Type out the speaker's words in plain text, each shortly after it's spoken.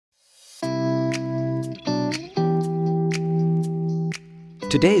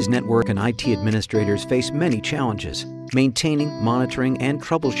Today's network and IT administrators face many challenges. Maintaining, monitoring, and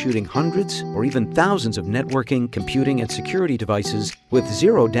troubleshooting hundreds or even thousands of networking, computing, and security devices with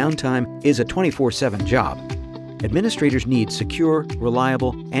zero downtime is a 24/7 job. Administrators need secure,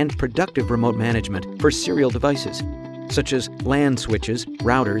 reliable, and productive remote management for serial devices, such as LAN switches,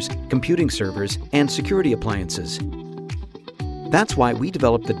 routers, computing servers, and security appliances. That's why we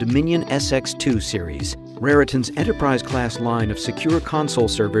developed the Dominion SX II series, Raritan's enterprise-class line of secure console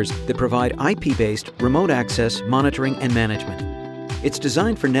servers that provide IP-based remote access, monitoring, and management. It's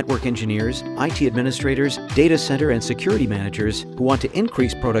designed for network engineers, IT administrators, data center and security managers who want to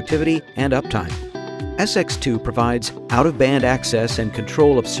increase productivity and uptime. SX II provides out-of-band access and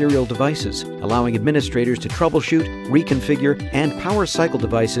control of serial devices, allowing administrators to troubleshoot, reconfigure, and power cycle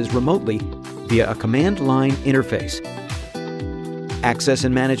devices remotely via a command line interface. Access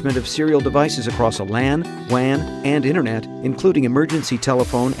and management of serial devices across a LAN, WAN, and Internet, including emergency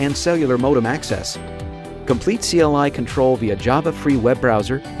telephone and cellular modem access. Complete CLI control via Java-free web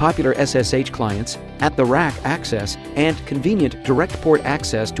browser, popular SSH clients, at-the-rack access, and convenient direct port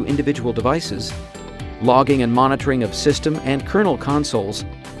access to individual devices. Logging and monitoring of system and kernel consoles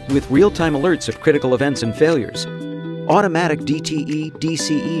with real-time alerts of critical events and failures. Automatic DTE,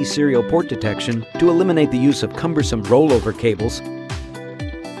 DCE serial port detection to eliminate the use of cumbersome rollover cables.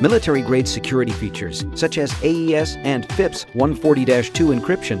 Military-grade security features such as AES and FIPS 140-2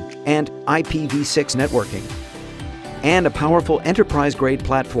 encryption and IPv6 networking. And a powerful enterprise-grade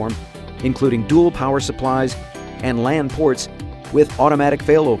platform, including dual power supplies and LAN ports with automatic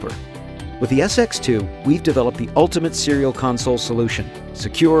failover. With the SX II, we've developed the ultimate serial console solution,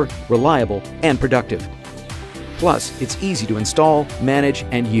 secure, reliable, and productive. Plus, it's easy to install, manage,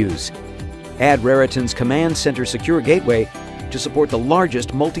 and use. Add Raritan's Command Center Secure Gateway to support the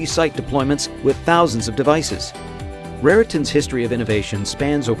largest multi-site deployments with thousands of devices. Raritan's history of innovation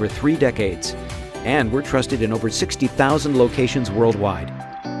spans over 3 decades, and we're trusted in over 60,000 locations worldwide.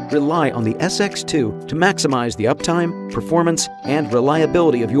 Rely on the SX II to maximize the uptime, performance, and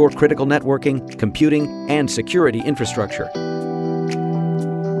reliability of your critical networking, computing, and security infrastructure.